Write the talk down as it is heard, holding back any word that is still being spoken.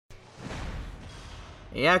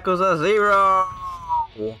Yakuza 0!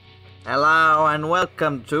 Hello and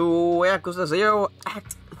welcome to Yakuza 0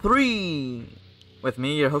 Act 3! With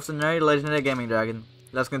me, your host and narrator, LegendaryGamingDragon.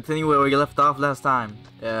 Let's continue where we left off last time.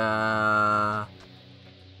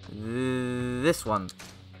 This one.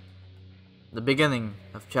 The beginning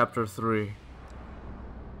of Chapter 3.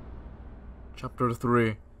 Chapter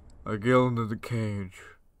 3. A guild in the cage.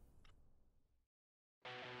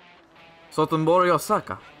 Sotenbori,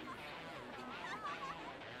 Osaka.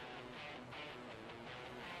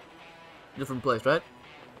 Different place, right?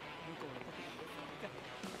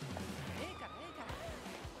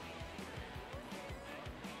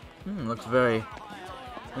 Looks very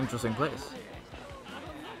interesting place.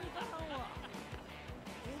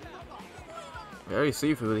 Very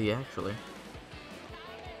seafoody, actually.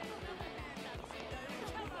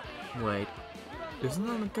 Wait, isn't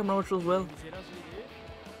that in Kamurocho as well?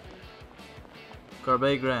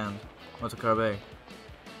 Cabaret Grand. What's a cabaret?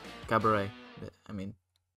 Cabaret. I mean.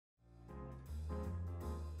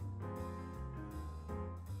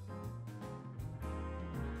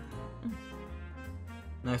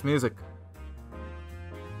 Nice music.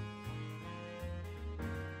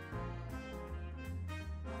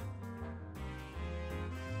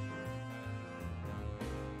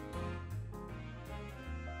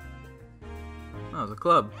 Oh, it's a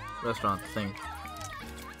club, restaurant thing.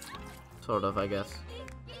 Sort of, I guess.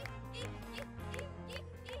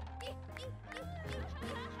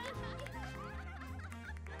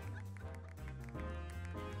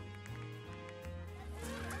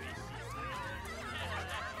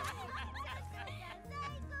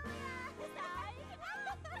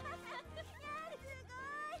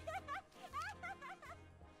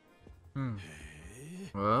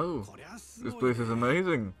 Wow, this place is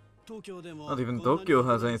amazing. Not even Tokyo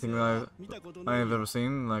has anything I have ever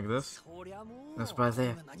seen like this. No surprise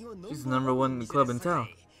there. She's the #1 club in town.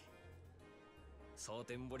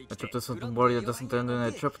 A trip to Sotenbori that doesn't end in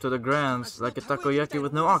a trip to the Grands, like a takoyaki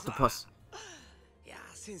with no octopus.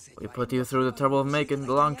 We put you through the trouble of making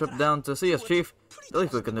the long trip down to see us, Chief. The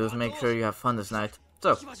least we can do is make sure you have fun this night.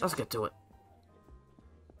 So, let's get to it.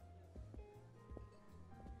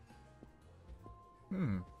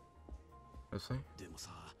 I see.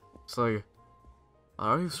 So,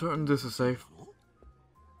 are you certain this is safe?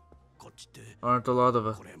 Aren't a lot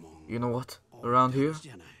of you know what, around here?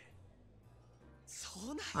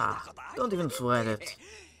 Don't even sweat it.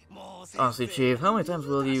 Honestly, Chief, how many times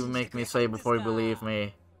will you make me say before you believe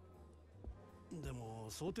me?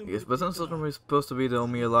 Yes, but isn't Sotenbori supposed to be the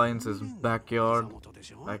Omi Alliance's backyard?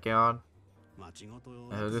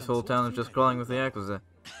 This whole town is just crawling with the Yakuza.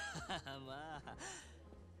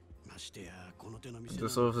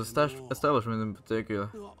 This sort of establishment in particular.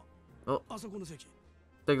 Oh,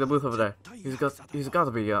 take the booth over there. He's got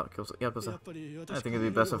to be Yakuza. I think it'd be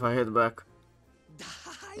best if I head back.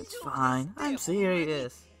 It's fine. I'm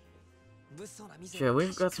serious. Sure,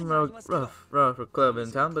 we've got some rough club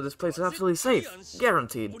in town, but this place is absolutely safe.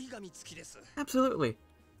 Guaranteed. Absolutely.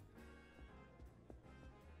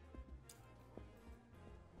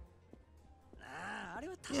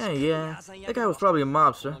 Yeah. That guy was probably a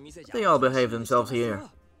mobster. They all behave themselves here.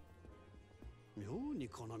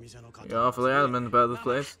 You're awfully adamant about this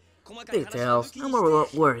place. Details. No more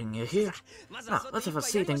worrying you here. Now, let's have a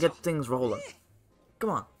seat and get things rolling.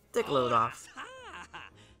 Come on, take a load off.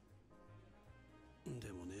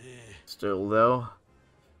 Still, though.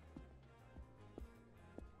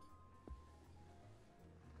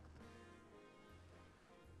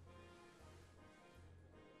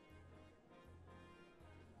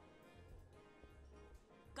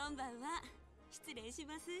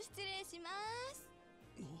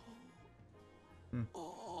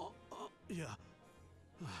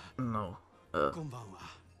 No.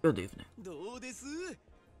 Good evening.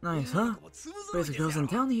 Nice, huh? Basic girls in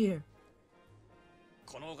town here.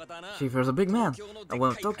 Chief is a big man, and one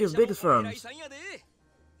of Tokyo's biggest firms.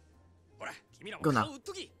 Go now.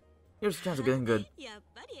 Here's a chance of getting good.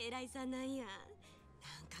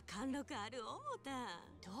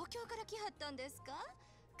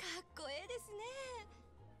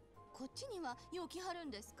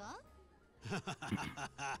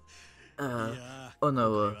 Oh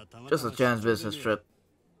no, just a chance business trip.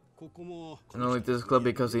 And only this club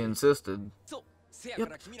because he insisted.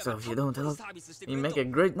 Yep, so if you don't help, you make a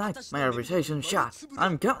great night. My reputation's shot.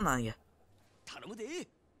 I'm counting on you.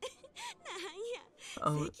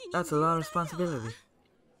 Oh, that's a lot of responsibility.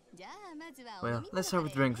 Well, let's start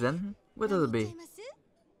with drinks then. What'll it be?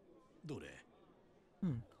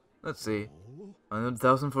 Let's see.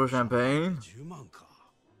 100,000 for champagne?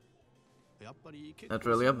 That's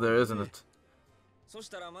really up there, isn't it?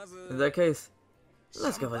 In that case,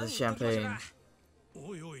 Let's go with the champagne.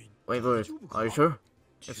 Wait, are you sure?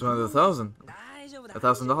 It's one of the $1,000.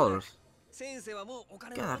 $1,000.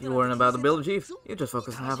 Get out you worrying about the bill, Chief. You just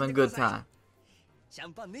focus on having a good time.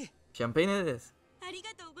 Champagne it is.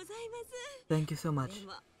 Thank you so much.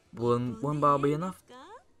 Wouldn't one bottle be enough?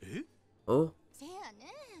 Oh?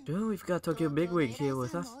 Dude, we've got Tokyo Bigwig here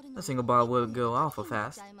with us. A single bottle will go awful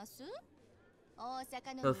fast.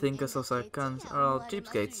 They'll think us Osakans are all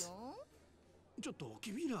cheapskates.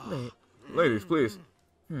 Ladies, please.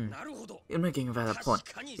 You're making a valid point.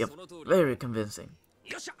 Yep, very convincing.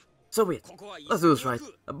 So wait, let's do this right.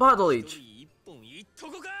 A bottle each.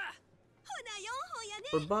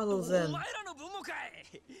 For bottles and...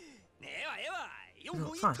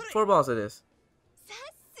 No, fine, 4 bottles it is.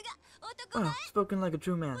 Wow, spoken like a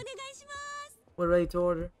true man. We're ready to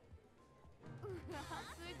order.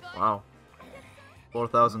 Wow.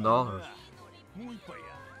 $4,000.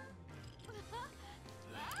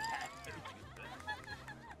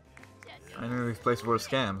 I knew these places were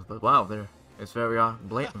scams, but wow, it's very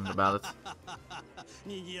blatant about it.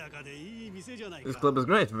 This club is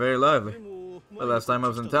great, very lively. The last time I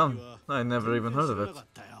was in town, I never even heard of it.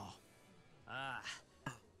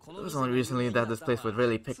 It was only recently that this place was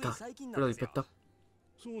really picked up.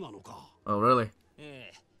 Oh, really?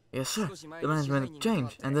 Yes, sir. The management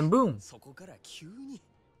changed, and then boom.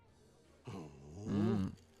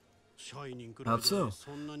 How so?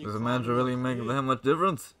 Does the manager really make that much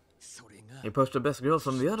difference? He pushed the best girls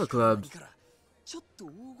from the other clubs.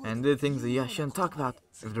 And did things that you shouldn't talk about,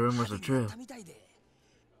 if the rumors are true.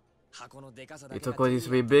 He took what used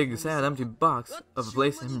to be a big, sad, empty box of a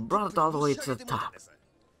place and brought it all the way to the top.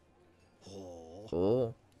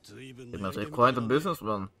 Oh, he must be quite a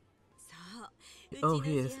businessman. Oh,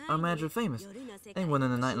 he is. Our manager famous. Anyone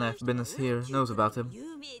in the nightlife business here knows about him.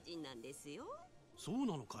 Is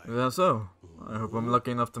that so? I hope I'm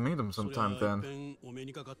lucky enough to meet him sometime then.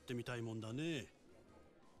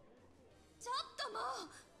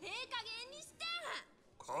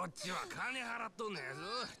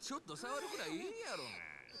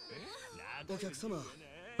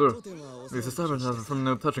 Sir, these establishments have a from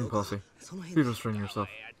no touching policy. Please restrain yourself.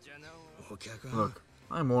 Look,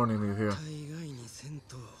 I'm warning you here.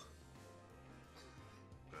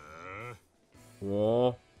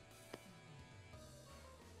 Whoa.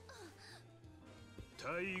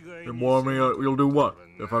 You warn me you'll do what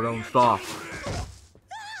if I don't stop?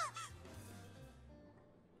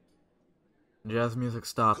 Jazz music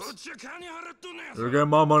stops. You get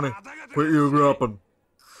my money. Quit you grappling.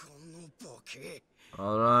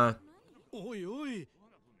 Alright. You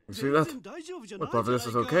see that? What part of this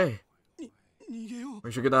is okay?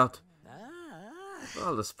 We should get out.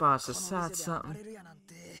 Well, the spot's a sad something.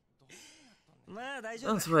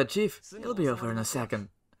 Don't sweat, Chief. He'll be over in a second.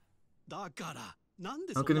 How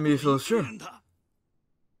can you be so sure?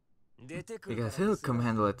 Because he'll come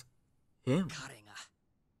handle it. Him.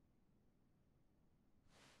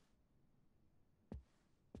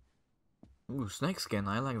 Ooh, snakeskin,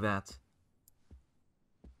 I like that.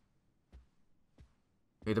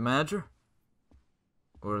 He the manager?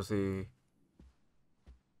 Or is he...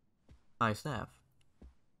 high staff?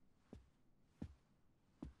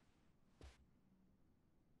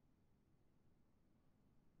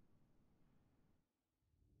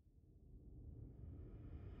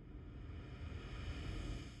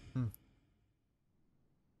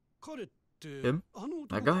 Him?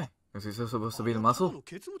 That guy? Is he still supposed to be the muscle?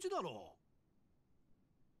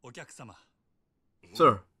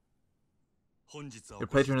 Sir, your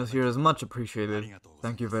patronage here is much appreciated.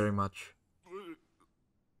 Thank you very much.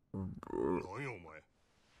 Who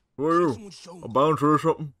are you? A bouncer or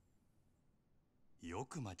something?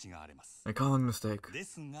 A common mistake,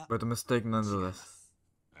 but a mistake nonetheless.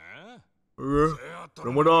 Yeah?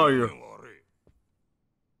 Then what are you?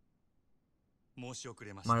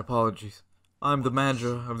 My apologies. I'm the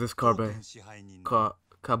manager of this cabaret.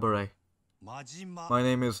 My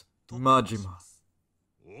name is Majima.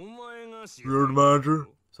 You're the manager?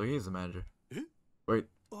 So he's the manager. Wait,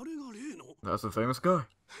 that's the famous guy.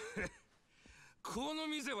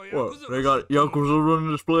 What, they got Yakuza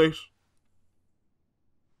running this place?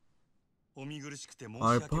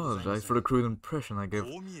 I apologize for the crude impression I gave.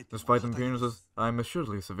 Despite appearances, I am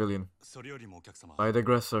assuredly a civilian. I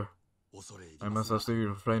digress, sir. I must ask you to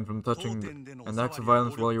refrain from touching and acts of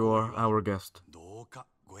violence while you are our guest.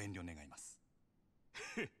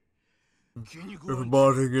 If it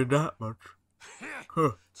bothers you that much.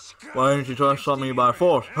 Huh. Why didn't you try to stop me by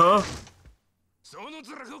force, huh?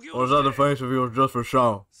 Or is that the face of yours just for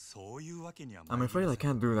show? I'm afraid I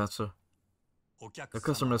can't do that, sir. The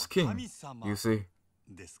customer is king, you see.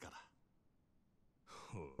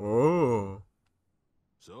 Oh.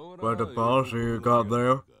 What a policy you got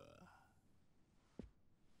there.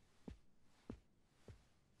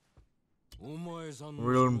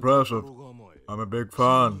 Real impressive. I'm a big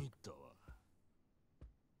fan.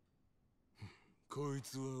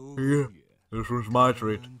 Here, this one's my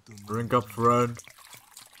treat. Drink up, friend.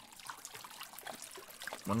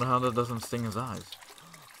 Wonder how that doesn't sting his eyes.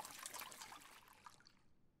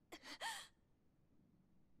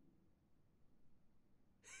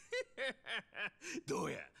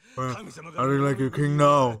 Well, how do you like your king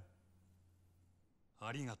now?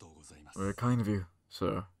 Very kind of you,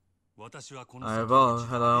 sir. I have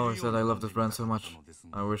always said I love this brand so much.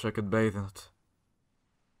 I wish I could bathe in it.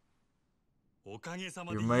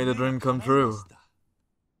 You've made a dream come true.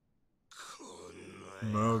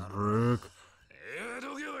 No brick.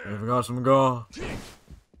 You've got some gore.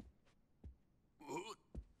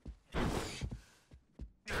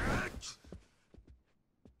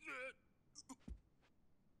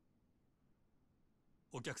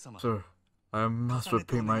 Sir, I must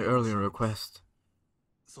repeat my earlier request.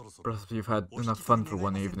 Perhaps you've had enough fun for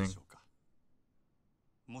one evening.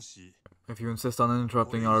 If you insist on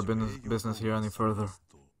interrupting our business here any further,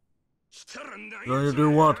 then you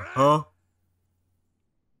do what, huh?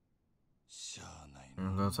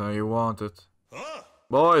 And that's how you want it.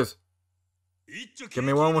 Boys! Give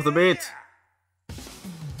me one with the beat!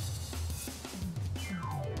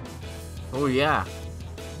 Oh yeah!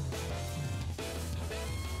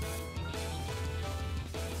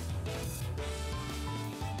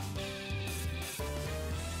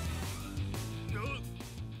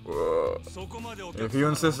 If you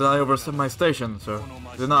insist that I overstep my station, sir,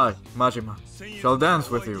 then I, Majima, shall dance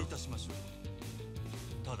with you.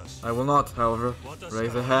 I will not, however,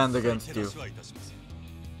 raise a hand against you.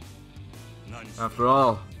 After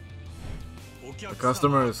all, the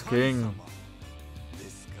customer is king.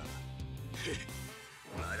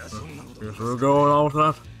 Guess we're going on with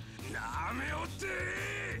that.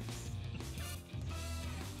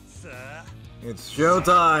 It's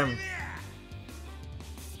showtime!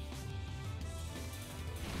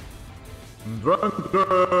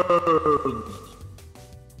 Drunkards!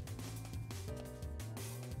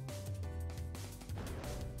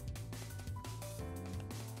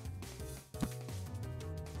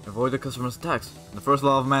 Avoid the customer's attacks. The first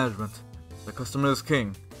law of management. The customer is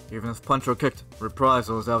king. Even if punched or kicked,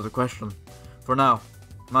 reprisal is out of the question. For now,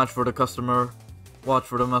 match for the customer, watch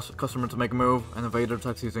for the customer to make a move, and evade their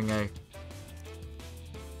attacks using A.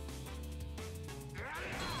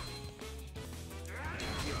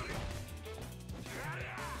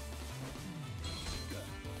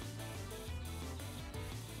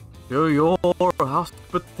 Show your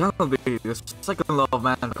hospitality, the second law of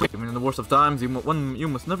management. In the worst of times, you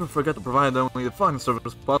must never forget to provide only the finest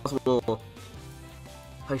service possible.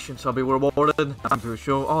 Patience shall be rewarded, and to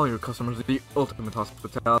show all your customers the ultimate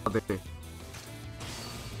hospitality.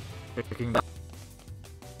 Kicking down.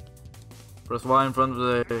 Press Y in front of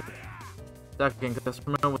the attacking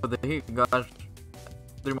customer with the heat gauge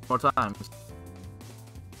 3 more times.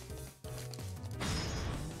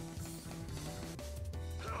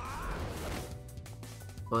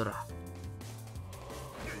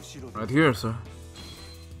 Right here, sir.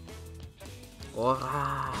 The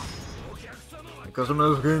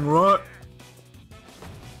customer is king, right?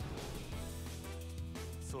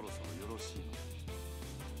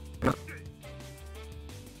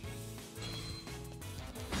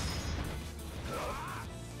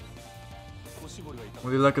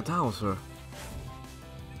 Would you like a towel, sir?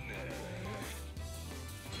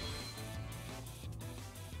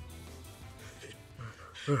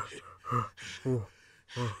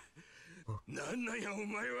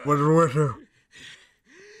 What is with you?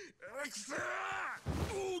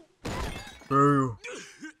 Where are you?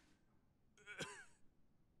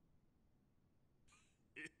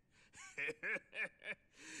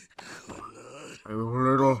 Hey,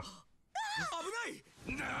 little.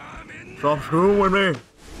 Stop screwing with me.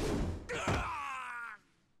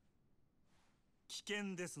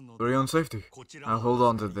 For your own safety, I'll hold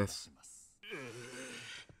on to this.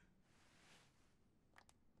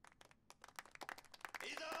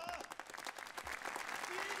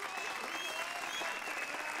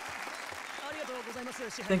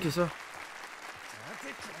 Thank you, sir.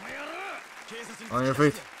 On your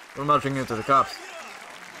feet. We're marching into the cops.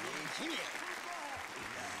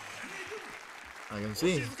 I can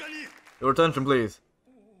see. Your attention, please.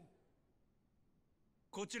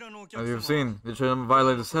 As you've seen, the gentleman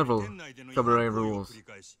violated several cabaret rules,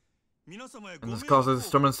 and this causes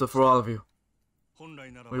disturbance for all of you.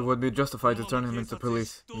 We would be justified to turn him into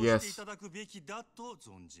police, yes.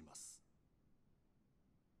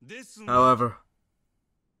 However,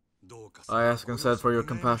 I ask instead for your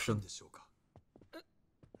compassion.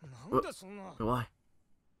 Why?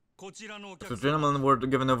 If the gentleman were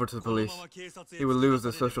given over to the police, he would lose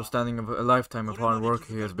the social standing of a lifetime of hard work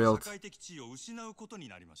he has built.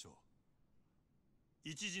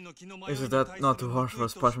 Is that not too harsh for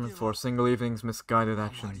his punishment for a single evening's misguided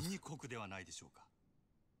actions?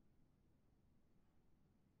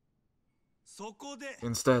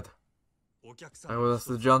 Instead, I will ask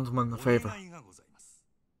the gentleman a favor.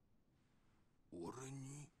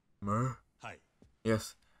 Me?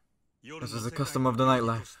 Yes. This is the custom of the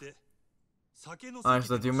nightlife. I ask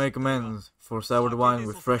that you make amends for soured wine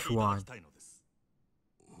with fresh wine.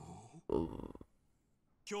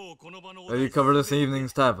 That you cover this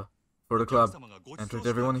evening's tab for the club and treat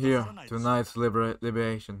everyone here to tonight's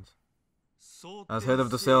libations. As head of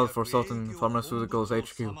the sales for Soten Pharmaceuticals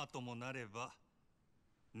HQ,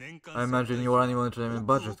 I imagine your annual entertainment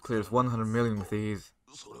budget clears 100 million with ease.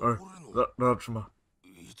 Rachma.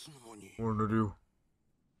 What did you?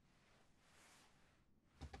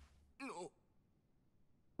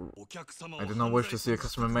 I do not wish to see a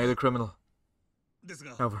customer made a criminal.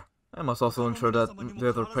 However, I must also ensure that the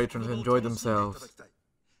other patrons enjoy themselves.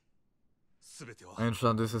 I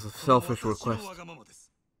understand this is a selfish request.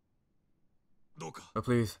 But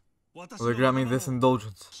please, will you grant me this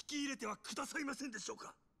indulgence?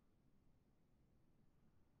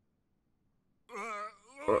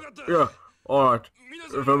 Yeah, alright.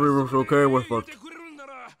 If everyone's okay with it,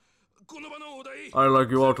 I'd like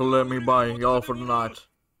you all to let me buy y'all for the night.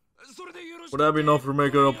 Would that be enough to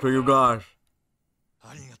make it up to you guys?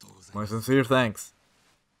 My sincere thanks.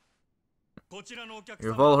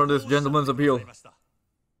 You've all heard this gentleman's appeal.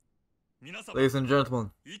 Ladies and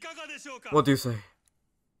gentlemen, what do you say?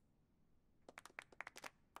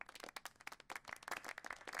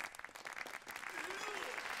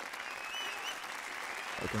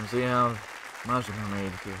 I can see how Majima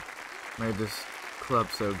made this club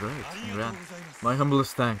so great and grand. My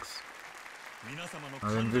humblest thanks.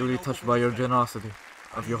 I am deeply touched by your generosity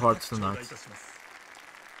of your hearts tonight.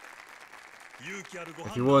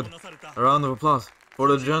 If you would, a round of applause for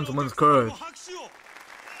the gentleman's courage.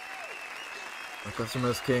 The customer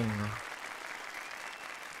is king now.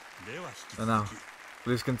 And now,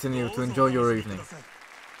 please continue to enjoy your evening.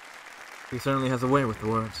 He certainly has a way with the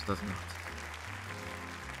words, doesn't he?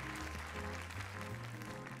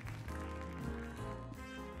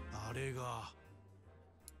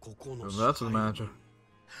 So that's the manager.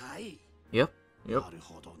 Yep.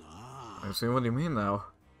 I see what you mean now.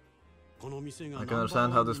 I can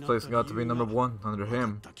understand how this place got to be #1 under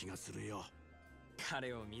him.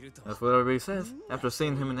 That's what everybody says after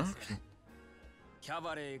seeing him in action.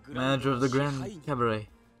 Manager of the Grand Cabaret,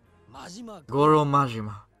 Goro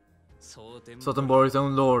Majima, Sotenbori's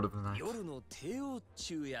own lord of the night.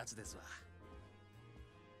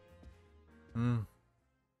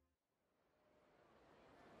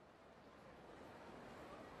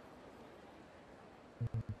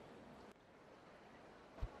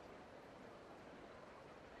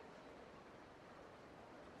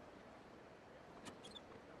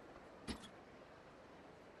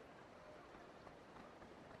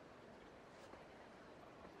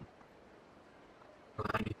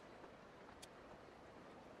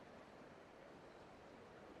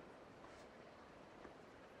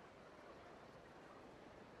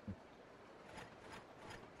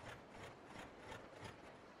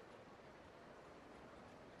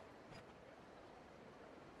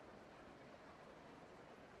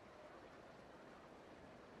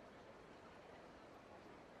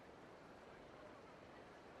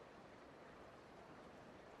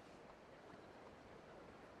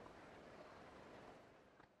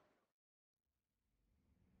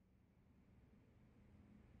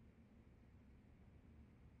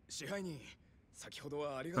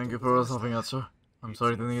 Thank you for helping out, sir. I'm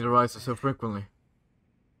sorry to need to rise so frequently.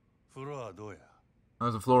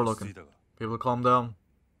 How's the floor looking? People calm down?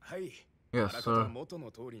 Yes, sir.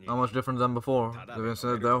 Not much different than before. The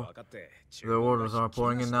incident, though. The orders are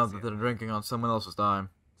pouring in now that they're drinking on someone else's dime.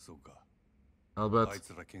 I'll bet.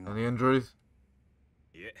 Any injuries?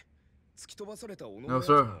 No,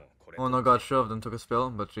 sir. Ono got shoved and took a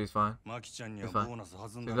spill, but she's fine. She's fine.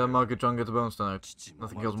 See that Maki-chan gets bones tonight.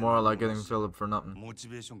 Nothing kills more like getting filled for nothing.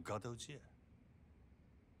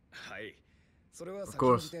 Of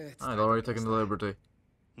course. I'd already taken the liberty.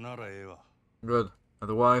 Good.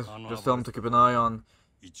 Otherwise, just tell him to keep an eye on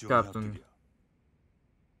Captain.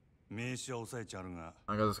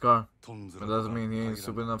 I got his car. But doesn't mean he ain't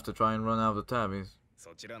stupid enough to try and run out of the tabbies.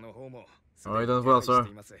 Alright done as well, sir.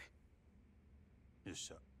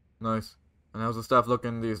 Nice. And how's the staff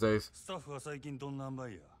looking these days?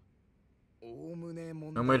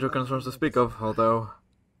 No major concerns to speak of, although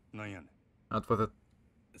not with it.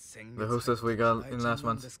 The hostess we got in last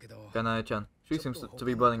month, Kanae-chan, she seems to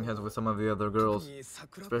be butting heads with some of the other girls,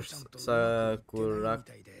 especially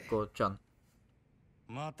Sakurako-chan.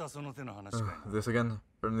 This again,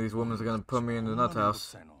 from these women are gonna put me in the nut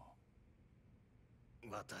house.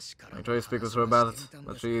 I try to speak with her about it,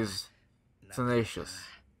 but she's tenacious.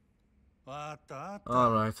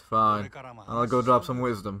 Alright, fine. I'll go drop some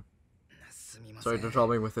wisdom. Sorry to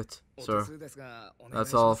trouble you with it, sir.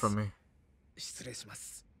 That's all from me.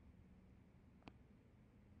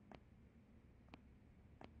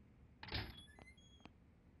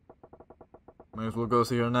 Might as well go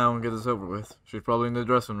see her now and get this over with. She's probably in the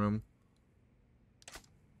dressing room.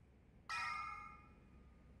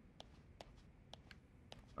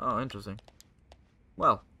 Oh, interesting.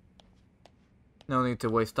 Well, no need to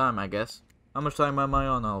waste time, I guess. How much time am I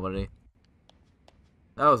on already?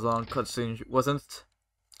 That was a long cutscene, wasn't it?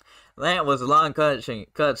 That was a long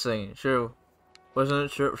cutscene, sure. Wasn't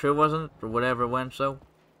it? Sure wasn't? Or whatever went so.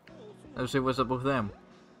 Let's see what's up with them.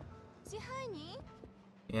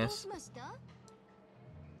 Yes.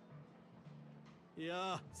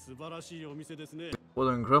 What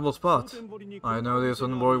an incredible spot. I know the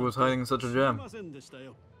Sotenbori was hiding such a gem.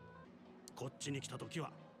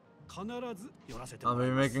 I'll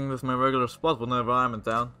be making this my regular spot whenever I'm in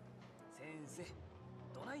town.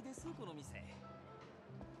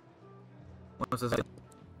 What's this?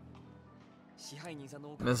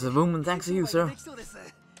 Mrs. Booman, thanks to you, sir.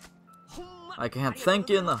 I can't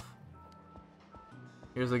thank you enough.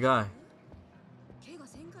 Here's the guy.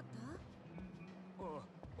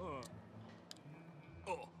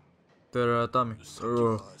 There, Tommy.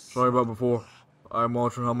 Sorry about before. I'm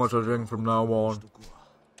watching how much I drink from now on.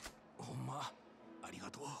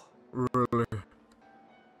 Really?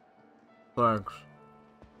 Thanks.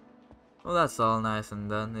 Well, that's all nice and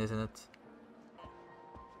done, isn't it?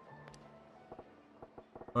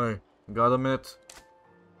 Hey, got a minute?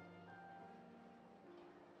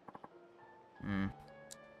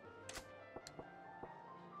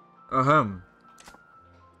 Ahem.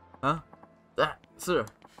 Huh? Sir.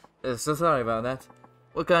 So sorry about that.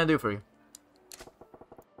 What can I do for you?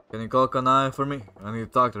 Can you call Kanae for me? I need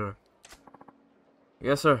to talk to her.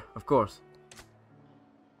 Yes, sir. Of course.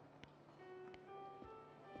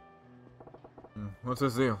 What's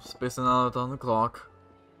this deal? Spacing out on the clock.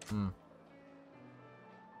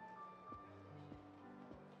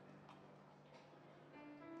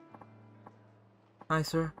 Hi,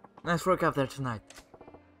 sir. Nice work out there tonight.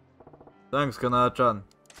 Thanks, Kanae-chan.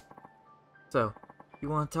 So, you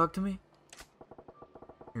want to talk to me?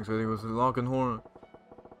 He said he was locking horn.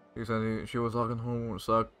 He said she was locking horn with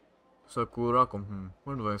Sakurako.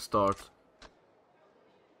 Where do I start?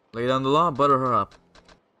 Lay down the law, butter her up.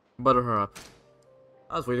 Butter her up.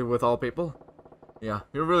 As we do with all people. Yeah,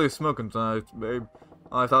 you're really smoking tonight, babe.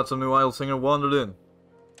 I thought some new idol singer wandered in.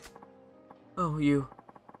 Oh, you.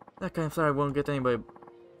 That kind of flattery won't get anybody.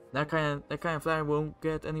 That kind of flattery won't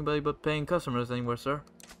get anybody but paying customers anywhere, sir.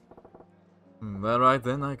 That right?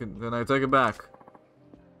 Then I take it back.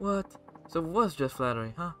 What? So it was just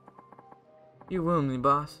flattery, huh? You wound me,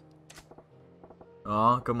 boss.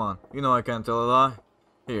 Aw, come on. You know I can't tell a lie.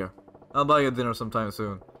 Here, I'll buy you dinner sometime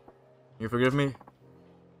soon. You forgive me?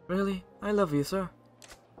 Really? I love you, sir.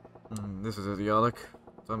 This is idiotic.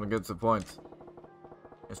 Time to get to the point.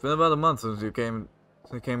 It's been about a month since you came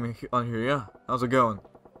on here, yeah? How's it going?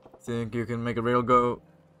 Think you can make a real go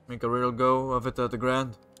of it at the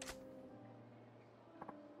Grand?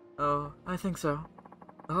 Oh, I think so.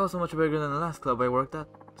 The hall's so much bigger than the last club I worked at,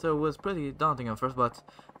 so it was pretty daunting at first, but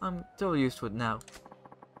I'm totally used to it now.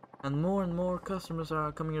 And more customers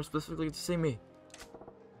are coming here specifically to see me.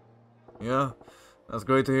 Yeah, that's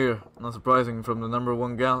great to hear. Not surprising from the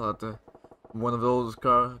 #1 gal at one of the oldest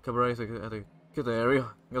cabarets at the Kita area.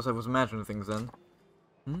 Guess I was imagining things then.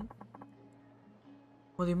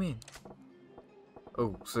 What do you mean?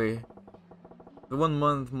 Oh, see. The 1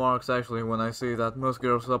 month marks actually when I see that most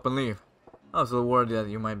girls up and leave. I was a little worried that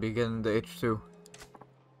you might be getting the itch too.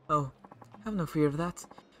 Oh, have no fear of that.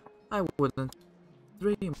 I wouldn't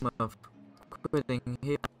dream of quitting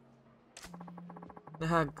here. The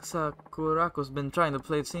hag Sakurako's been trying to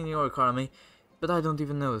play senior card on me, but I don't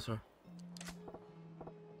even notice her.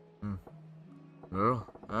 Girl,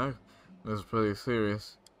 this is pretty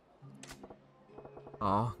serious.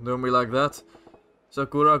 Aw, don't be like that.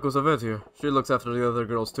 Sakurako's a vet here. She looks after the other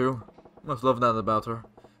girls too. Must love that about her.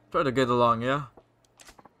 Try to get along, yeah?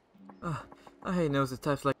 I hate nosy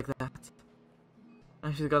types like that.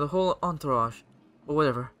 And she's got a whole entourage. But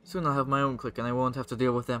whatever, soon I'll have my own clique and I won't have to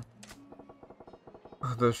deal with them.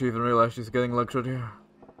 Does she even realize she's getting lectured here?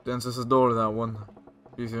 Dances adore that one.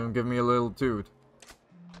 She's even giving me a little toot.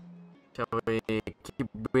 Shall we keep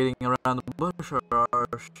beating around the bush or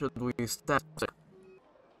should we step?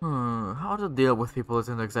 How to deal with people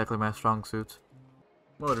isn't exactly my strong suit.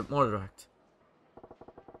 More direct.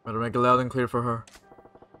 Better make it loud and clear for her.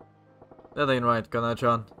 That ain't right,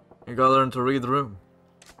 Kana-chan. You gotta learn to read the room.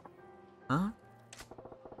 Huh?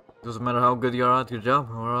 Doesn't matter how good you are at your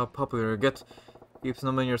job or how popular you get. Keep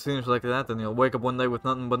snubbing your seniors like that and you'll wake up one day with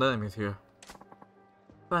nothing but enemies here.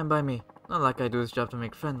 Fine by me. Not like I do this job to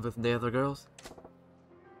make friends with the other girls.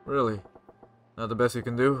 Really? Not the best you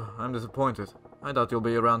can do? I'm disappointed. I thought you'll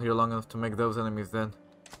be around here long enough to make those enemies then.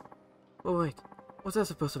 Oh wait, what's that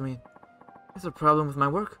supposed to mean? Is there a problem with my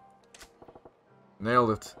work?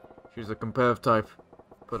 Nailed it. She's a competitive type.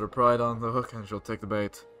 Put her pride on the hook and she'll take the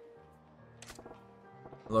bait.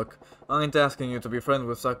 Look, I ain't asking you to be friends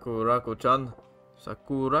with Sakurako-chan.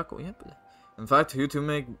 Sakurako, yep. In fact, you two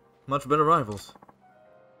make much better rivals.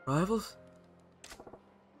 Rivals?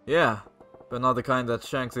 Yeah, but not the kind that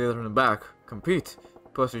shanks the other in the back. Compete.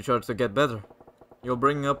 Push each other to get better. You'll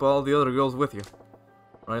bring up all the other girls with you.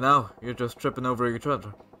 Right now, you're just tripping over each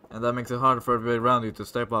other, and that makes it harder for everybody around you to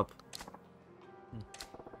step up.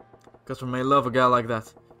 Customer may love a guy like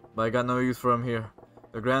that, but I got no use for him here.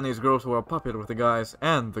 The granny's girls who are popular with the guys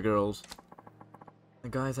and the girls. The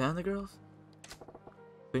guys and the girls?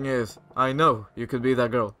 Thing is, I know you could be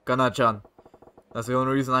that girl, Kana-chan. That's the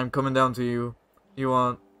only reason I'm coming down to you.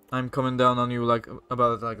 I'm coming down on you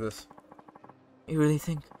about it like this. You really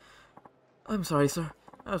think? I'm sorry, sir.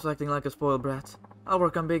 I was acting like a spoiled brat. I'll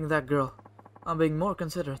work on being that girl. On being more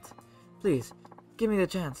considerate. Please, give me the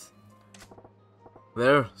chance.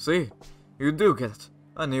 There, see? You do get it.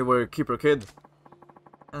 I knew where you keep your kid.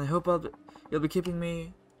 And I hope you'll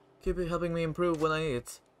be helping me improve when I need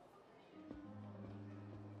it.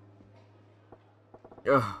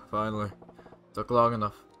 Ugh, finally. Took long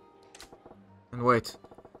enough. And wait,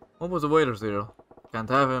 what was the waiter's deal? Can't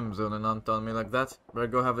have him zooming on me like that. Better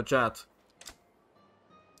go have a chat.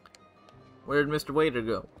 Where'd Mr. Waiter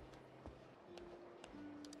go?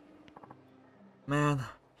 Man.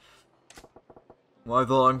 Why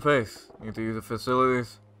the long face? Need to use the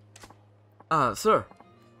facilities? Sir.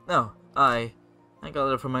 No, I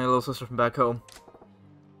got it from my little sister from back home.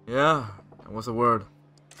 Yeah, and what's the word?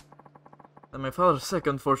 That my father's sick,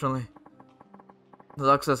 unfortunately. The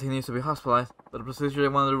doc says he needs to be hospitalized, but the procedure they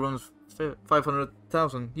wanted to run is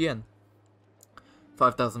 500,000 yen.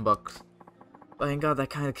 5,000 bucks. But I ain't got that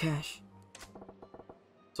kind of cash.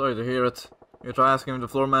 Sorry to hear it. You try asking the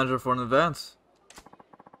floor manager for an advance?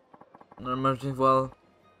 Another emergency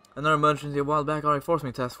a while back already forced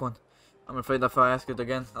me to ask one. I'm afraid that if I ask it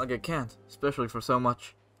again, I'll get canned, especially for so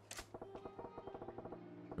much.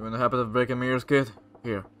 You in the habit of breaking mirrors, kid?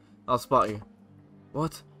 Here, I'll spot you.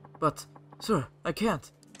 What? But, sir, I can't.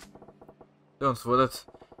 Don't sweat it.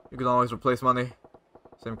 You can always replace money.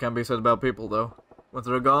 Same can be said about people, though. Once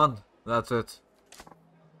they're gone, that's it.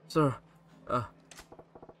 Sir,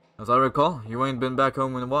 as I recall, you ain't been back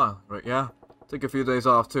home in a while, right? Yeah? Take a few days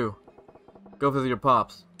off, too. Go visit your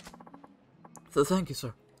pops. So thank you,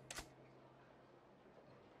 sir.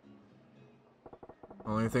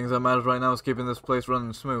 Only things that matters right now is keeping this place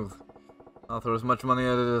running smooth. I'll throw as much money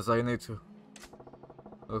at it as I need to.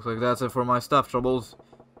 Looks like that's it for my staff troubles.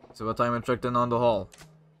 It's about time I checked in on the hall.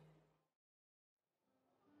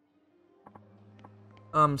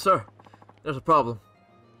 Sir, there's a problem.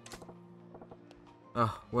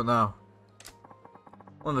 What now?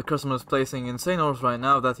 One of the customers is placing insane orders right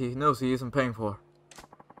now that he knows he isn't paying for.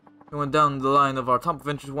 He went down the line of our top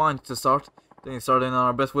vintage wines to start, then he started in on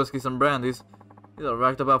our best whiskeys and brandies. These are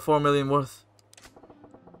racked about 4 million worth.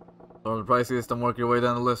 So the priciest and work your way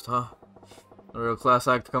down the list, huh? The real class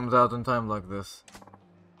act comes out in time like this.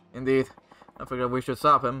 Indeed. I figured we should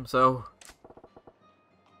stop him, so...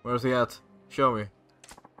 Where's he at? Show me.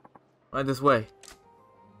 Right this way.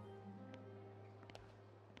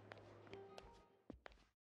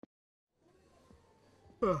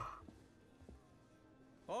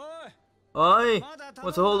 Oi!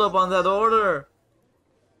 What's the hold up on that order?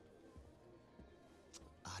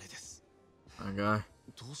 That guy.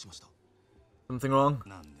 Something wrong?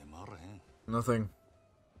 Nothing.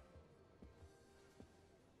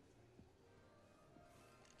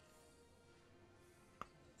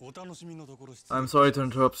 I'm sorry to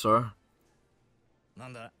interrupt, sir.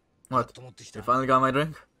 What? You finally got my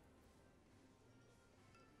drink?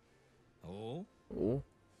 Oh? Well,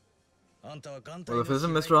 if it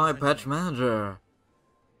isn't Mr. Eye Patch Manager.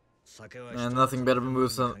 And nothing better than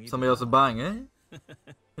move somebody else is buying, eh?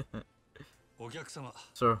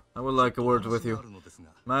 Sir, I would like a word with you.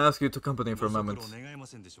 May I ask you to accompany for a moment?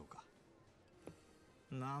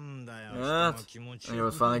 Yeah, you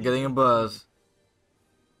was finally getting a buzz.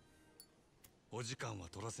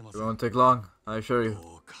 It won't take long, I assure you.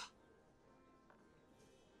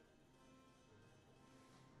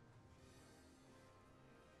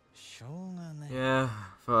 Yeah,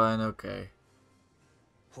 fine, okay.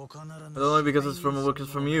 But only because it's from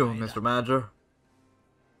you, Mr. Manager.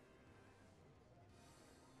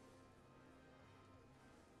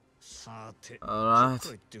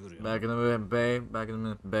 Alright. Back in a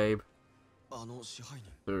minute, babe.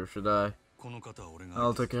 Sir, should I?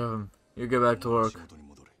 I'll take care of him. You get back to work.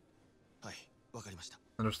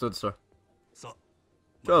 Understood, sir.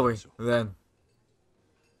 Shall we, then?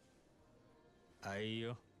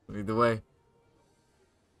 Lead the way.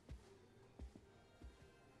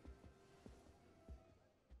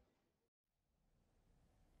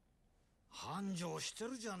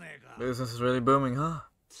 Business is really booming, huh?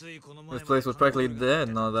 This place was practically dead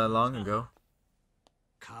not that long ago.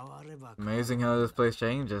 Amazing how this place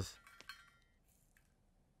changes.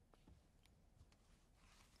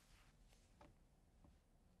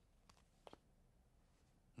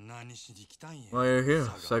 Why are you here,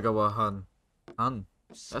 Sagawa-han?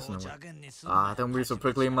 That's no way. Ah, don't be so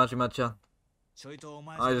prickly, Majima-chan.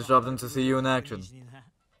 I just dropped in to see you in action.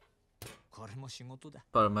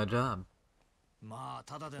 Part of my job.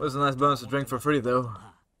 It was a nice bonus to drink for free, though.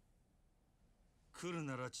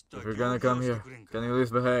 If you're gonna come here, can you at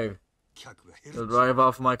least behave? You'll drive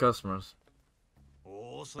off my customers.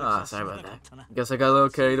 Ah, sorry about that. Guess I got a little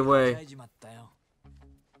carried away.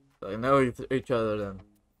 They know each other then.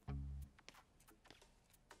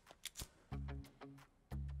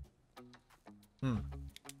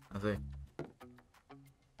 I see.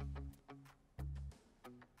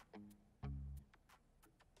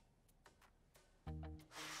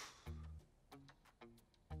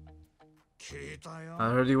 I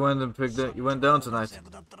heard you went down tonight.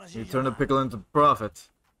 You turned a pickle into profit.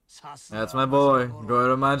 That's my boy,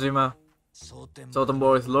 Goro Majima.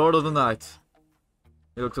 Sotenbori's Lord of the Night.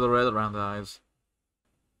 You look to the red around the eyes.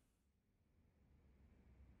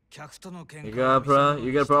 You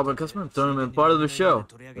get a problem customer, turn him in part of the show.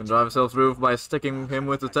 You can drive yourself through by sticking him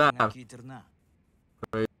with the tab.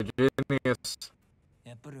 Genius.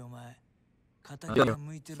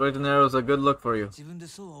 Straight and narrow is a good look for you.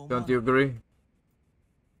 Don't you agree?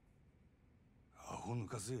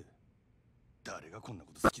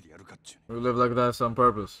 You live like that on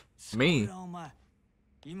purpose. Me?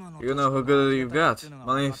 You know how good you've got.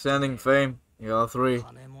 Money, standing, fame. You got all three.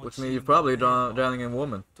 Which means you're probably drowning in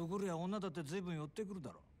women.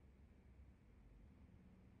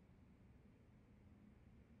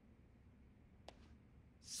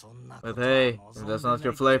 But hey, if that's not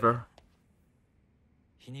your flavor.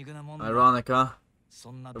 Ironic, huh?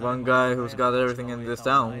 The one guy who's got everything in this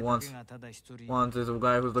town wants is a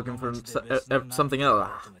guy who's looking for something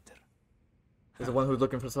else. He's the one who's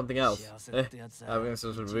looking for something else. Having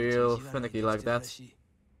such real finicky like that.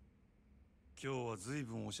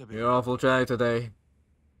 You're awful shy today.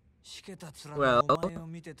 Well,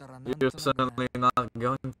 you're certainly not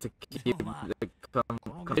going to keep the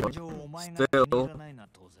still.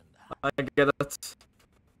 I get it.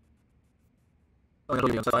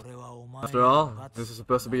 After all, this is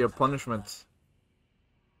supposed to be your punishment.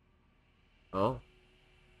 Oh.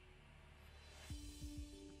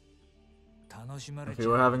 If you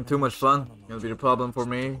were having too much fun, it'll be a problem for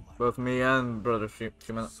me, both me and brother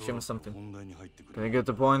Shima something. Can you get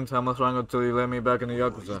the point? How much longer until you let me back in the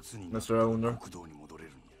Yakuza, Mr. Owner?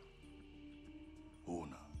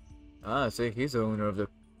 Ah, I see, he's the owner of the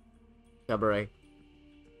cabaret.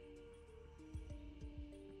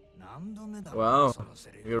 Wow,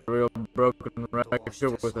 you're a real broken record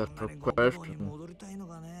with that question.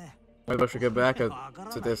 Maybe I should get back to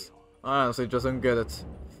this. I honestly just don't get it.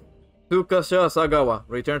 Tsukasha Sagawa,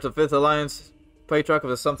 return to 5th Alliance, patriarch of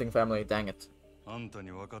the something family, dang it.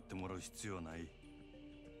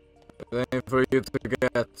 It ain't for you to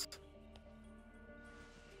get.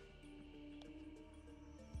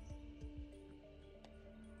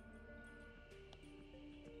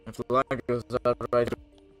 If the lag goes out right.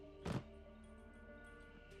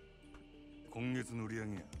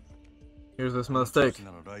 Here's this mistake.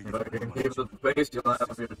 If I can keep the pace, you'll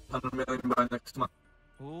have your 100 million by next month.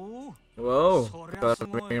 Whoa, got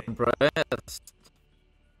me impressed.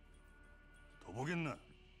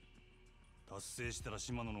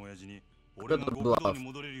 Good bluff.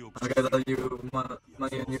 I get that you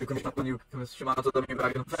money and you can Shimano to me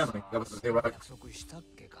back in the family. That was the right.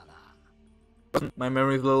 My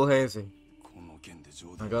memory's a little hazy.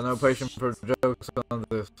 I got no patience for jokes on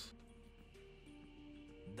this.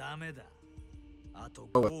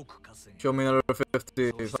 Oh, show me another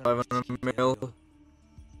 50, 500 mil.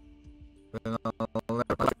 Then I'll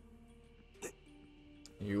let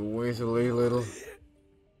you weaselly little.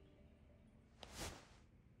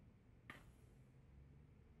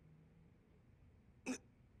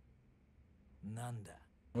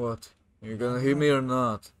 What? You gonna hit me or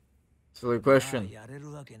not? Silly question.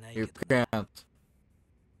 You can't.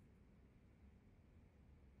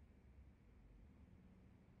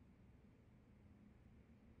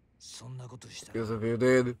 Because if you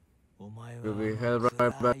did, you'll be head right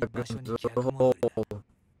back into the hole.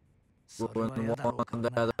 You wouldn't want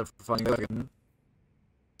that for finding again.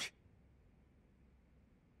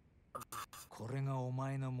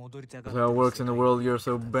 That's how it works in the world you're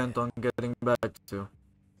so bent on getting back to.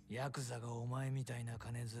 Yakuza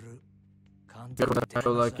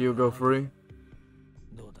like you go free?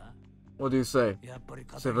 What do you say?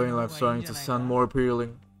 Civilian life starting to sound more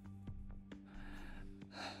appealing.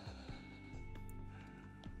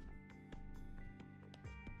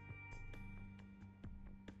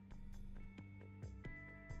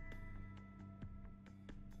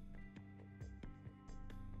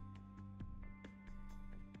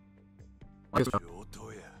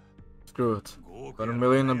 Screw it. Got a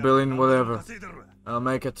million, a billion, whatever. I'll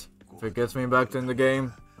make it. If it gets me back in the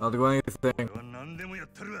game, I'll do anything.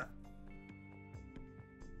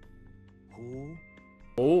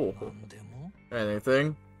 Oh.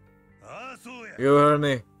 Anything? You heard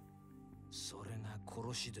me.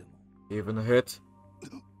 Even a hit?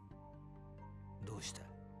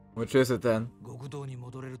 Which is it then?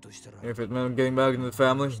 If it meant getting back into the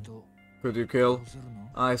family, could you kill?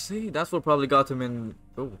 I see, that's what probably got him in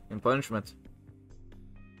punishment.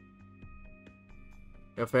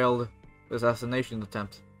 A failed assassination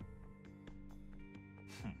attempt.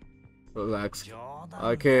 Relax.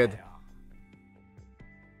 I kid.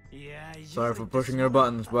 Sorry for pushing your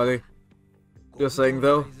buttons, buddy. Just saying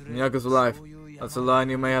though, in Yakuza life, that's a line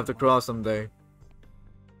you may have to cross someday.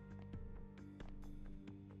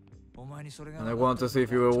 And I want to see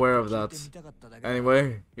if you were aware of that.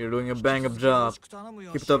 Anyway, you're doing a bang-up job.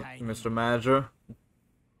 Keep it up, Mr. Manager.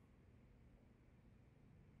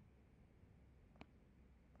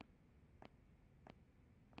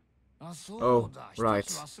 Oh, right.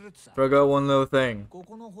 Forgot one little thing.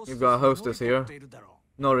 You've got a hostess here.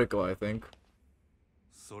 Noriko, I think.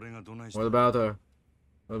 What about her?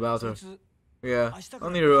 What about her? Yeah, I'll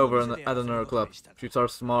meet her over at another club. She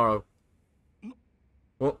starts tomorrow.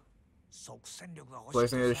 Oh.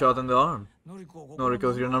 Placing a shot in the arm.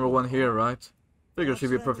 Noriko's your #1 here, right? Figured she'd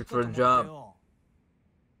be perfect for the job.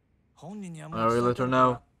 I already let her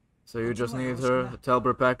know. So you just need her to help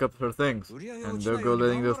her pack up her things. And don't go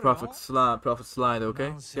letting those profits slide,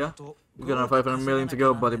 okay? Yeah? You got our 500 million to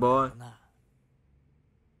go, buddy boy.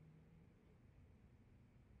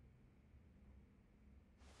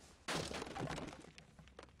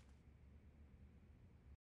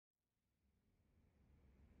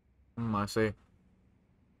 I see.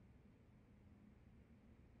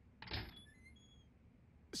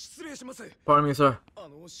 Pardon me, sir.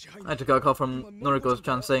 I took a call from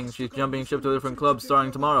Noriko's-chan saying she's jumping ship to a different club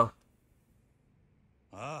starting tomorrow.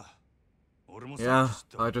 Yeah,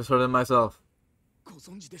 I just heard it myself.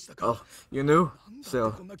 Oh, you knew?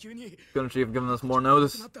 Still, couldn't she have given us more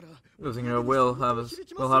notice? Losing her will have a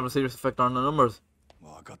serious effect on the numbers.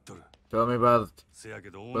 Tell me about it.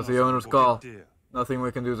 What's the owner's call? Nothing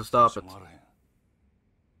we can do to stop it.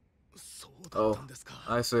 Oh,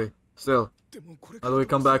 I see. Still, how do we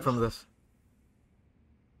come back from this?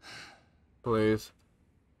 Please.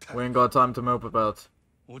 We ain't got time to mope about.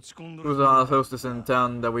 Who's the hottest hostess in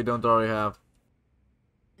town that we don't already have?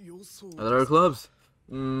 Are there clubs?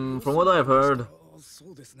 From what I've heard,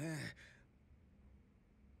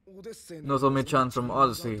 Nozomi-chan from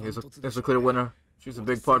Odyssey is a clear winner. She's a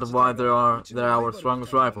big part of why they're our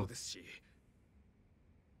strongest rival.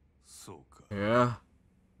 Yeah,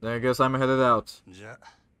 then I guess I'm headed out.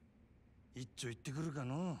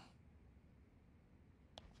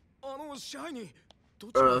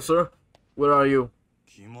 Sir? Where are you?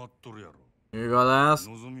 You gotta ask?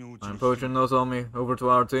 I'm poaching Nozomi over to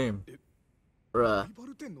our team. Bruh.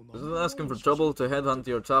 Is it asking for trouble to headhunt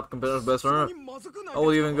your top competitor's best earner? How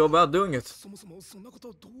will you even go about doing it?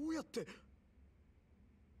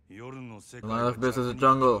 The line of business is a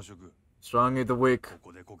jungle. Strong eat the weak.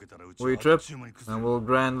 We trip, and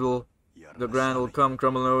the grand will come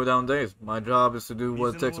crumbling over down days. My job is to do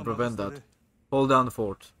what it takes to prevent that. Hold down the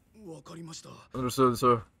fort. Understood,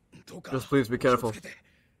 sir. Just please be careful.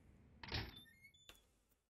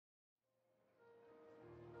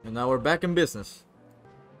 And now we're back in business.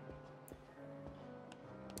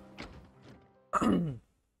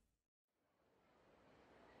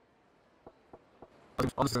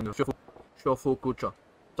 Shuffle Kucha.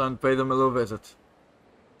 Time to pay them a little visit.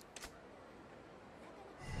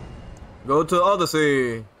 Go to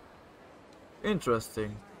Odyssey!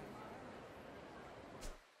 Interesting.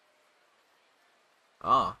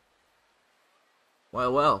 Ah.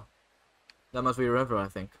 Well, well. That must be a river, I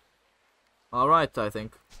think. Alright, I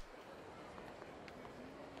think.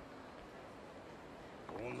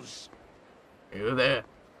 You there?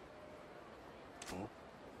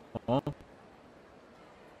 Oh?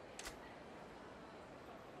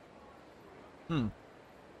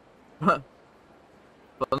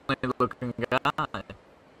 Funny looking guy.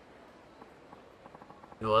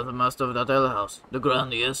 You are the master of that alehouse, the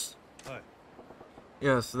Grandius?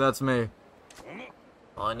 Yes, that's me.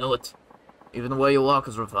 I knew it. Even the way you walk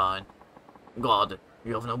is refined. God,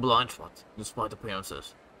 you have no blind spot, despite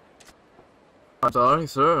appearances. I'm sorry,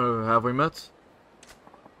 sir, have we met?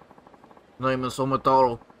 Name is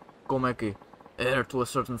Sometaro Komeki, heir to a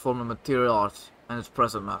certain form of material arts, and its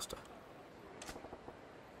present master.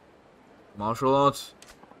 Martial arts?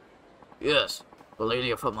 Yes, the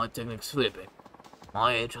lady of my technique sleeping.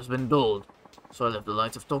 My age has been dulled, so I left the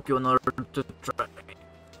lights of Tokyo in order to train.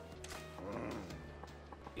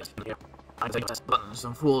 Yes, here. I think that's buttons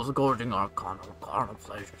and fools gorging our carnal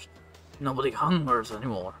pleasures. Nobody hungers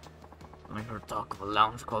anymore. When I heard talk of a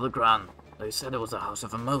lounge called the Grand, they said it was the house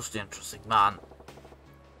of a most interesting man.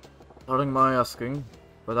 Starting by asking,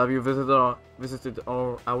 but have you visited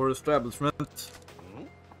our establishment?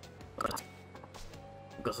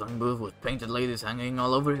 Because I'm moved with painted ladies hanging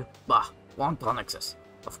all over you? Bah, wanton excess.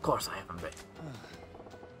 Of course I haven't been.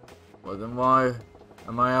 Well then why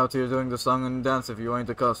am I out here doing the song and dance if you ain't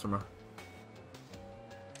a customer?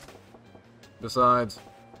 Besides,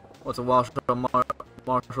 what's a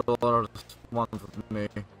martial artist want with me?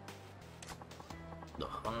 The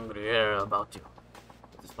hungry air about you.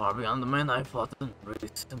 It is far beyond the men I've fought in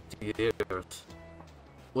recent years.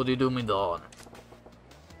 Would you do me the honor?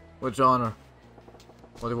 Which honor?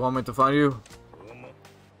 What do you want me to find you?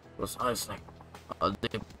 Precisely. A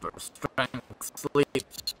deeper strength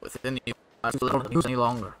sleeps within you. I don't use any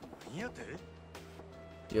longer.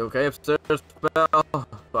 You okay upstairs, pal?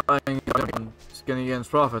 Buying skinny gains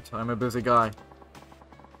profit. I'm a busy guy.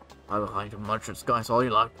 I'll hide your merchant's guys all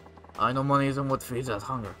you like. I know money isn't what feeds that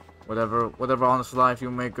hunger. Whatever honest life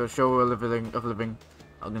you make a show of living,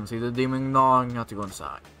 I can see the demon gnawing at you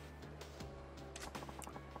inside.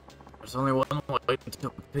 There's only one way to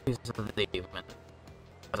appease the demon.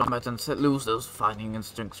 Combat and set loose those fighting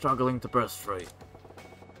instincts struggling to burst free.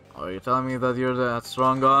 Are you telling me that you're that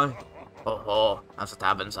strong guy? Oh, as it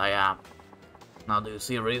happens I am. Now do you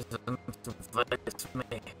see a reason to face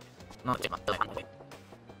me? Not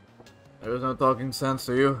there is no talking sense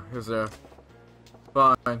to you, is there?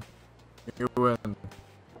 Fine. You win.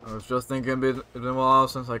 I was just thinking it's been a while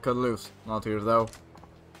since I cut loose. Not here though.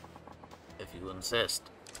 If you insist.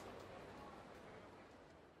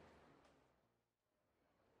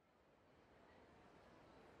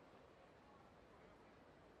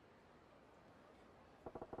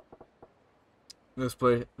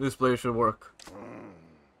 This place should work.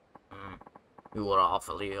 You were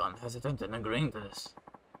awfully unhesitant in agreeing to this.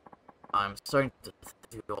 I'm certain that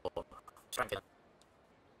your strength.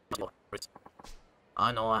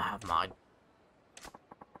 I know I have mine.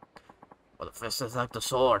 But the fist is like the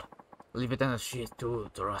sword. Leave it in a sheath to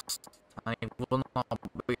rust. And it will not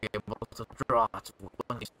be able to draw it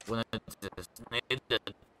when it is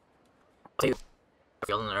needed. You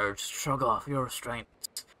feel an urge to shrug off your strength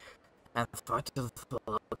and fight to the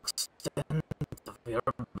full extent of your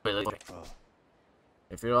ability.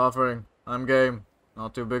 If you're offering, I'm game.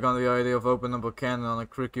 Not too big on the idea of opening up a cannon on a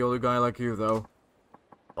creaky older guy like you, though.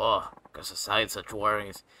 Oh, because aside such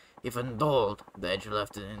worries, even dulled, the edge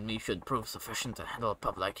left in me should prove sufficient to handle a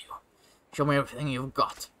pup like you. Show me everything you've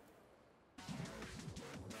got.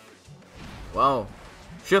 Wow.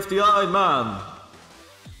 Shifty-eyed man!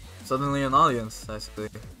 Suddenly an audience, I see.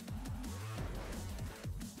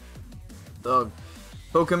 Doug,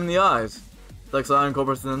 poke him in the eyes. Attacks eye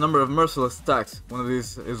incorporates in a number of merciless attacks. One of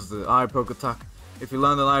these is the eye poke attack. If you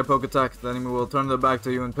land an eye poke attack, the enemy will turn their back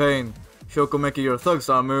to you in pain. Show Komeki your thug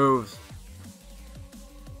style moves.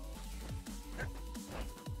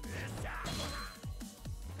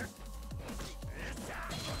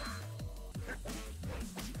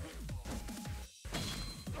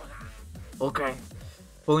 Okay.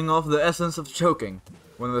 Pulling off the essence of choking.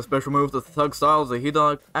 One of the special moves of the thug style is a heat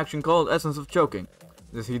action called Essence of Choking.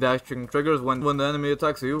 This heat action triggers when the enemy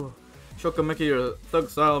attacks you. Shokameki, your thug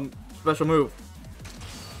style special move.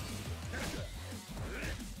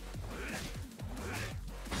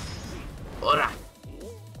 Ora!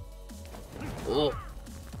 Oh!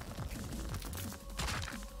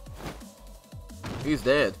 He's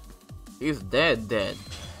dead. He's dead.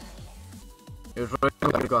 He's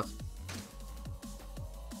right. Got.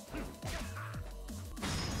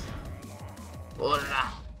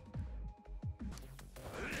 Ora!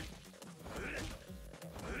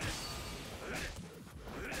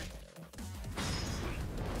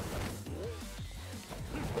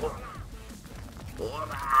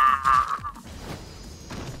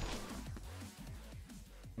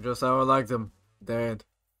 Just how I like them. Dead.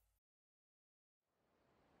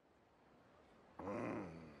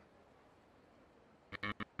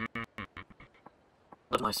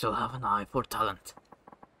 But I still have an eye for talent.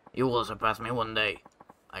 You will surpass me one day.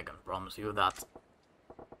 I can promise you that.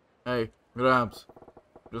 Hey, Gramps.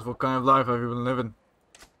 Just what kind of life have you been living?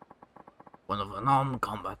 One of unarmed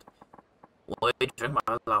combat. Waging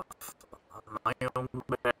my life on my own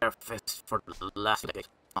bare fist for the last decade.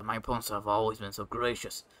 My opponents have always been so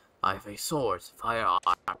gracious. I face swords,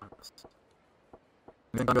 firearms.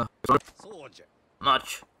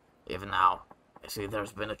 Much. Even now, I see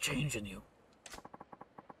there's been a change in you.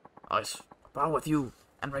 I spar with you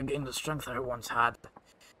and regain the strength I once had.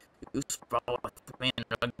 You spar with me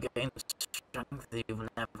and regain the strength you've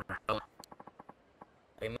never known.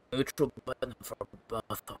 A mutual benefit for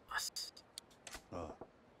both of us.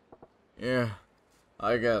 Yeah,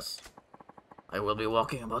 I guess. I will be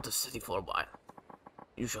walking about the city for a while.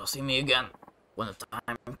 You shall see me again when the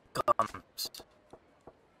time comes.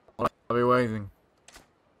 I'll be waiting.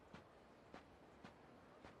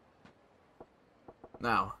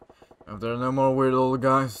 Now, if there are no more weird old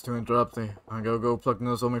guys to interrupt me, I go pluck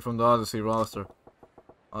Nozomi from the Odyssey roster.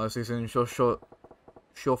 Odyssey's in Shofuku.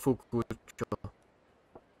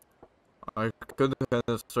 I could head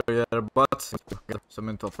straight there, but get some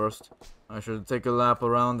intel first. I should take a lap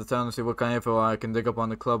around the town to see what kind of info I can dig up on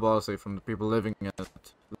the club Odyssey from the people living in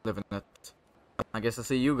it. I guess I'll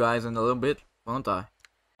see you guys in a little bit, won't I?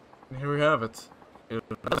 Here we have it.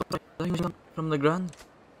 From the Grand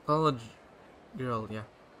College girl, yeah.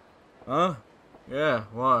 Huh? Yeah,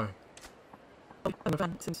 why?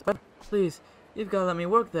 Please, you've got to let me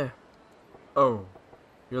work there. Oh,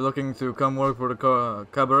 you're looking to come work for the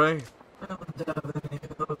cabaret? I don't have any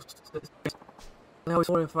hopes. I always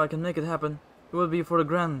worry if I can make it happen. It would be for the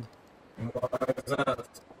Grand. Why is that?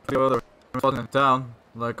 The other spot in town,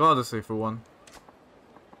 like Odyssey for one.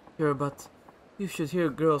 Sure, but you should hear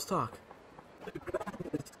girls talk. The Grand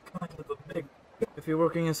is kind of a big... If you're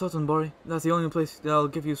working in Sotenbori, that's the only place that'll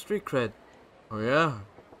give you street cred. Oh yeah?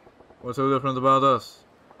 What's so different about us?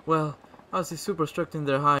 Well, Odyssey's super strict in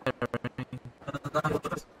their hiring.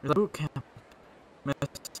 There's a boot camp.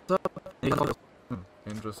 Messed up.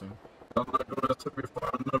 Interesting. Sounds like a recipe for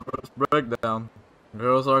a nervous breakdown.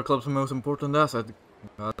 Girls are our club's most important asset.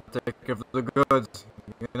 Gotta take care of the goods,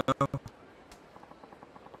 you know?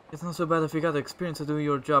 It's not so bad if you got the experience to do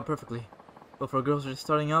your job perfectly. But for girls just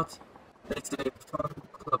starting out, they say fun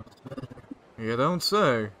clubs better. You don't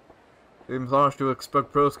say. Seems harsh to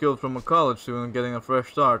expect pro skills from a college student getting a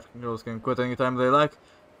fresh start. Girls can quit anytime they like.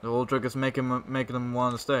 The whole trick is making them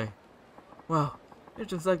want to stay. Well, it's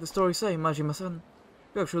just like the stories say, Majima-san.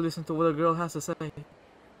 You actually listen to what a girl has to say.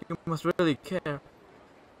 You must really care.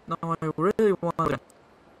 No, I really want to.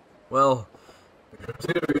 Well, if you're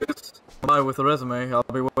serious, apply with a resume, I'll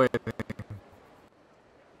be waiting.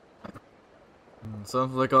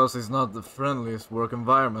 Sounds like Odyssey's not the friendliest work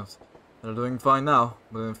environment. They're doing fine now,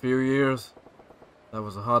 but in a few years, that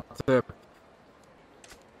was a hot tip.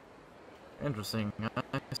 Interesting,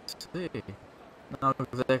 I see. Not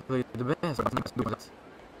exactly the best, but let's do it.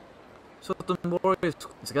 Sotenbori,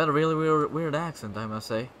 it's got a really weird accent, I must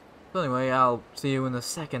say. So anyway, I'll see you in a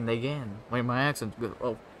second again. Wait, my accent's good.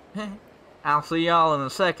 Oh, I'll see y'all in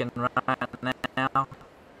a second right now.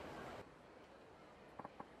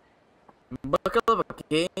 Buckle up,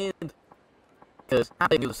 kid. Cause I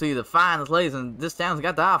think you'll see the finest ladies in this town's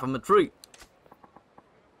got to offer them a treat.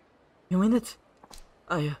 You mean it?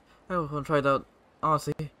 I haven't tried out,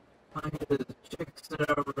 honestly. I hear the chicks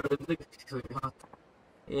are ridiculously hot.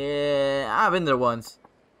 Yeah, I've been there once.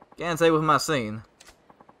 Can't say with my scene.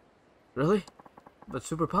 Really? But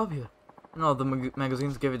super popular. And all the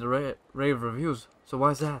magazines give it the rave reviews. So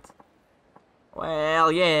why's that?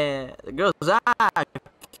 Well, yeah, the girls are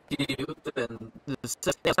cute and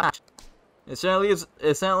it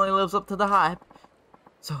certainly lives up to the hype.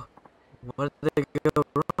 So, what did they go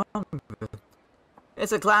wrong with it?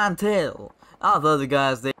 It's a clientele. All the other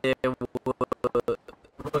guys there were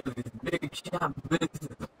these big shop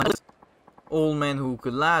business. Old men who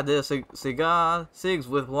could light their cigs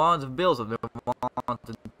with wads of bills if they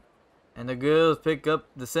wanted. And the girls pick up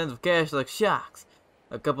the scent of cash like sharks.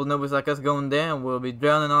 A couple nobodies like us going down will be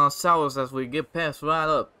drowning our sorrows as we get passed right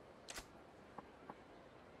up.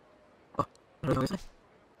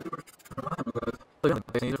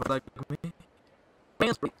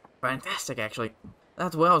 Fantastic, actually.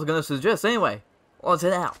 That's what I was gonna suggest anyway. Let's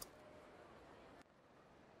head out.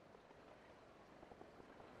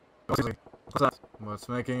 What's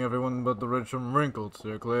making everyone but the rich and wrinkled,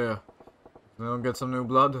 steer clear. If they don't get some new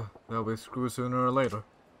blood, they'll be screwed sooner or later.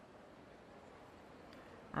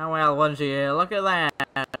 Oh well, once you look at that.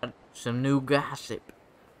 Some new gossip.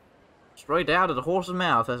 Straight out of the horse's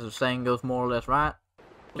mouth, as the saying goes, more or less, right?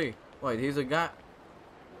 Wait, he's a guy.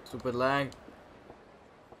 Stupid lag.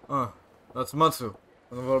 That's Matsu,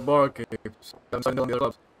 one of our barkeeps.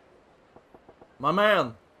 My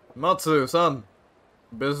man, Matsu, son.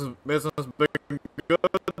 Business been good.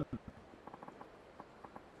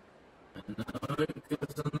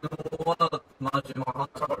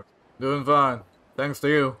 Doing fine, thanks to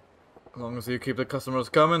you. As long as you keep the customers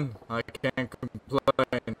coming, I can't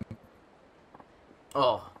complain.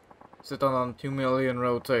 Oh, sit down on 2 million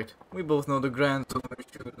rotate. We both know the grand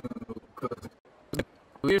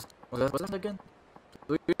years. What's that again?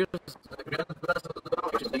 2 years.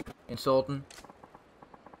 Insulting.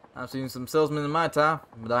 I've seen some salesmen in my time,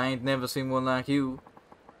 but I ain't never seen one like you.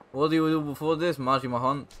 What do you do before this,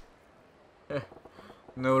 Majima-hun?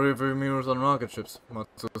 No rearview mirrors on rocket ships,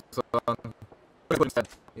 Matsu-san.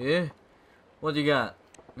 Yeah? What you got?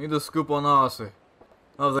 Need a scoop on Aussie.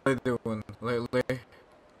 How's they doing lately?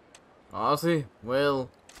 Aussie? Well...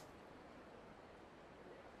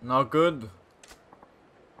 not good.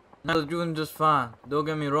 No, they're doing just fine. Don't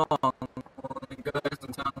get me wrong. Only guys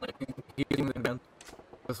in town that can keep them.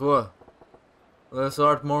 Guess what? Less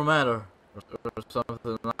art, more matter. Or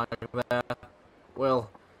something like that.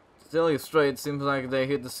 Well, to tell you straight, seems like they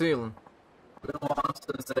hit the ceiling. The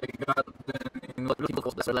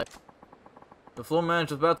floor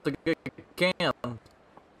manager's about to get canned.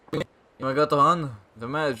 I got the hun. The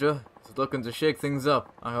manager is looking to shake things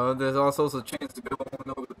up. I heard there's all sorts of changes going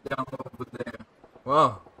on down over there.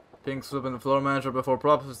 Wow. Pink sweeping the floor manager before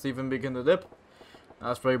profits even begin to dip.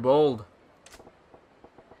 That's pretty bold.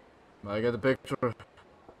 I get the picture.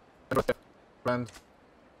 Friend.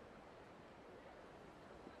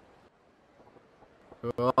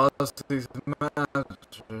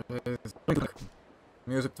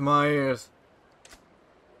 Music to my ears.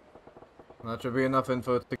 That should be enough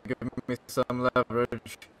info to give me some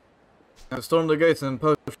leverage. Now storm the gates and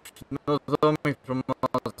push Nozomi from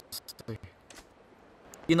Aussie.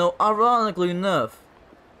 You know, ironically enough,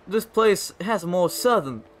 this place has a more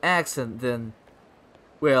southern accent than,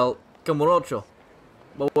 well, Kamurocho.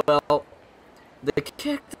 But well, the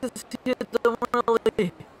characters here don't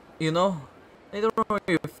really, you know, they don't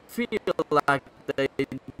really feel like they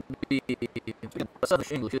be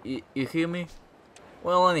Southern English. You hear me?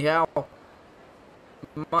 Well, anyhow,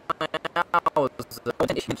 my house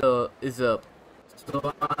is up,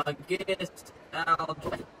 so I guess I'll.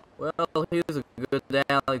 Well, here's a good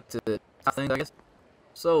alley to I guess.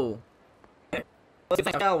 So, let's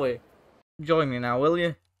think that way. Join me now, will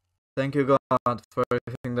you? Thank you, God, for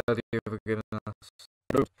everything that you've given us.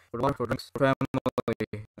 For life, for drinks, for family,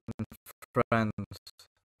 and friends.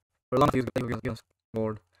 For long you've given us,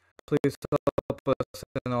 Lord. Please help us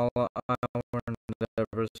in all our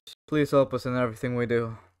endeavors. Please help us in everything we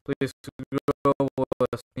do. Please grow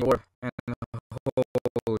us in your word and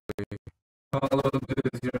holy. Hallowed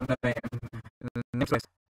is your name. In the next place,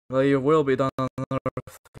 let your will be done on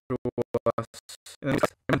earth through us.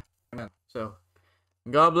 Amen. So,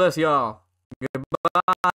 God bless y'all.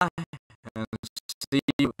 Goodbye, and see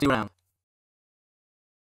you around.